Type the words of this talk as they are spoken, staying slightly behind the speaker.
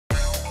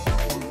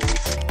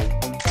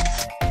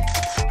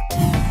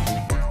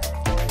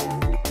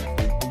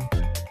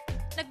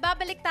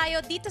tayo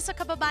dito sa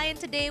Kababayan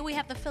Today. We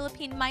have the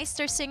Philippine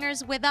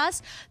Meistersingers with us,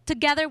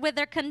 together with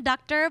their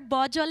conductor,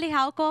 Bojo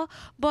Lijauco.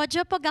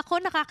 Bojo, pag ako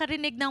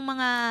nakakarinig ng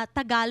mga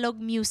Tagalog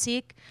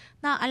music,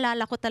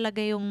 naalala ko talaga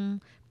yung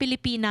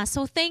Pilipinas.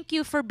 So thank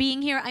you for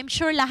being here. I'm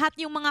sure lahat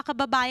yung mga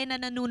kababayan na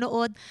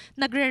nanonood,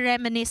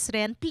 nagre-reminisce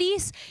rin.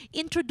 Please,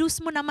 introduce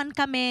mo naman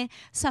kami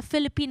sa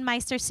Philippine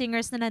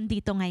Meistersingers na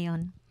nandito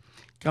ngayon.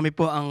 Kami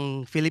po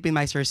ang Philippine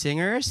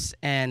Meistersingers,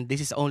 and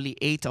this is only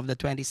 8 of the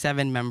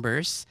 27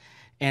 members.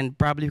 And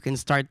probably we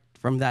can start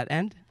from that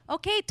end.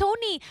 Okay,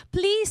 Tony,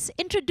 please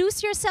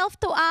introduce yourself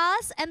to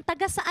us and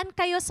taga saan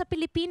kayo sa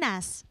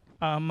Pilipinas?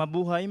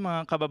 Mabuhay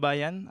mga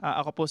kababayan.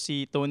 Ako po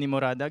si Tony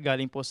Morada,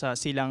 galing po sa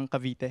Silang,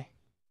 Cavite.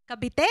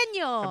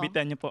 Caviteño.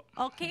 Caviteño po.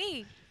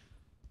 Okay.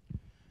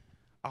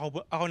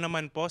 Ako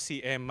naman po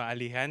si M.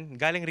 Maalihan,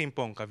 galing rin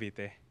pong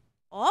Cavite.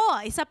 Oh,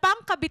 isa pang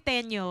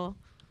Caviteño.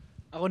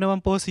 Ako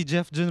naman po si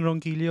Jeff Jun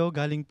Ronquillo,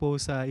 galing po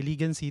sa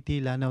Iligan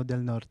City, Lanao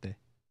del Norte.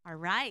 All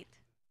right.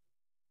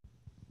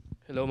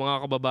 Hello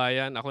mga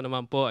kababayan, ako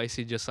naman po ay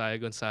si Josiah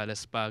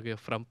Gonzalez Baguio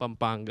from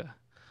Pampanga.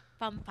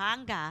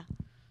 Pampanga.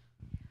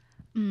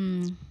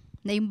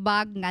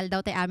 Naimbag ngal daw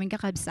tayo aming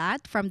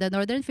kakabsat from the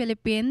Northern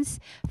Philippines,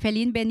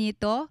 Feline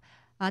Benito,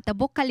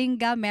 Tabuk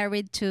Kalinga,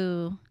 married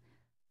to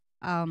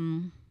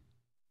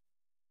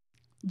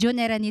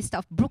June Eranista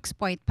of Brooks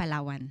Point,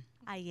 Palawan.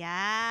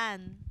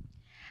 Ayan.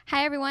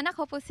 Hi everyone,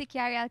 ako po si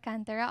Kiara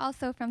Alcantara,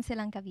 also from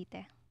Silang,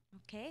 Cavite.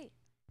 Okay.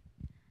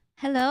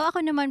 Hello, ako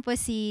naman po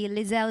si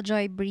Lizelle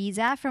Joy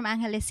Briza from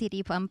Angeles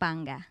City,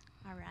 Pampanga.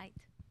 All right.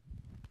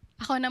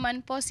 Ako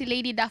naman po si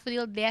Lady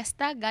Daffodil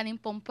Diesta, galing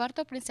pong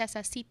Puerto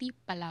Princesa City,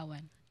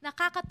 Palawan.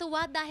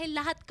 Nakakatuwa dahil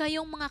lahat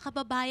kayong mga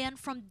kababayan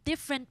from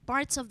different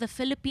parts of the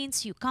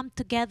Philippines, you come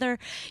together,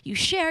 you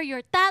share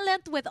your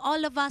talent with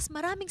all of us.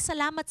 Maraming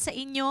salamat sa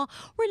inyo.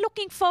 We're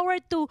looking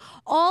forward to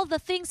all the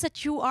things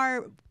that you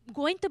are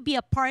going to be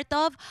a part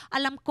of.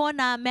 Alam ko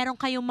na meron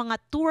kayong mga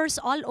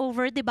tours all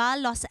over, di ba?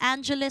 Los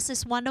Angeles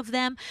is one of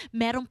them.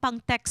 Meron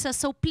pang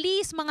Texas. So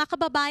please, mga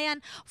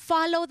kababayan,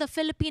 follow the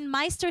Philippine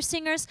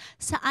Meistersingers.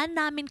 Saan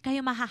namin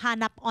kayo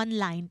mahahanap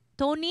online?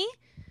 Tony?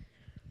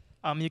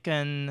 You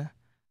can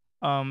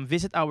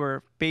visit our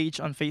page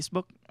on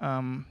Facebook,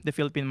 the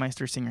Philippine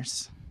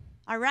Meistersingers.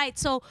 Alright,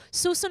 so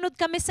susunod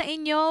kami sa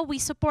inyo.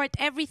 We support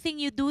everything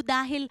you do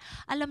dahil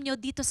alam nyo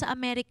dito sa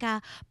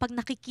Amerika, pag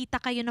nakikita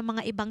kayo ng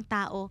mga ibang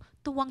tao,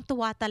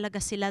 tuwang-tuwa talaga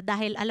sila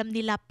dahil alam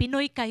nila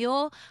Pinoy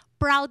kayo,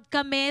 proud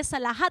kami sa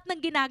lahat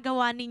ng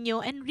ginagawa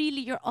ninyo, and really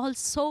you're all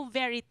so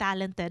very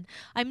talented.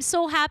 I'm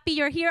so happy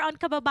you're here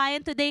on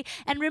Kababayan Today,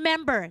 and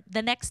remember,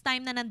 the next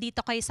time na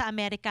nandito kayo sa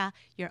Amerika,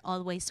 you're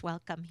always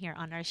welcome here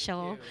on our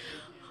show.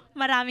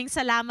 Maraming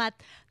salamat.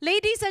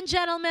 Ladies and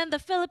gentlemen, the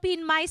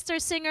Philippine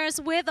Meistersingers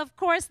with, of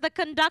course, the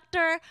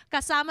conductor.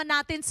 Kasama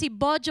natin si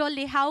Bojo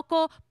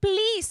Lijauco.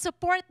 Please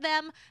support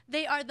them.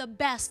 They are the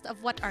best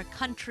of what our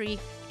country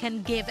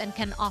can give and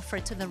can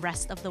offer to the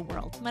rest of the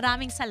world.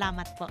 Maraming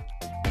salamat po.